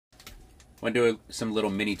want to do some little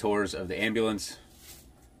mini tours of the ambulance.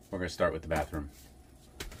 We're going to start with the bathroom.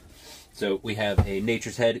 So we have a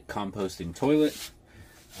Nature's Head composting toilet.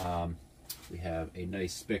 We have a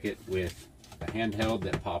nice spigot with a handheld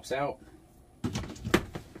that pops out.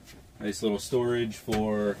 Nice little storage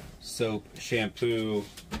for soap, shampoo,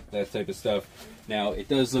 that type of stuff. Now, it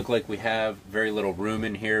does look like we have very little room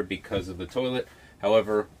in here because of the toilet.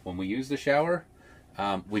 However, when we use the shower,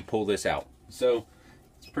 we pull this out. So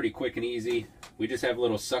it's pretty quick and easy. We just have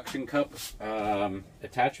little suction cup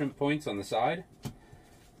attachment points on the side.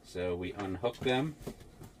 So we unhook them.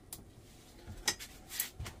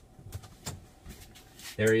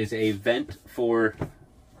 There is a vent for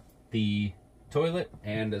the toilet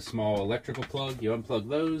and a small electrical plug. You unplug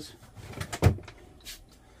those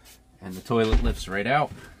and the toilet lifts right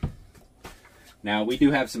out. Now we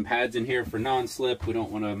do have some pads in here for non-slip. We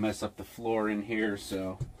don't want to mess up the floor in here,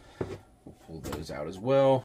 so we'll pull those out as well.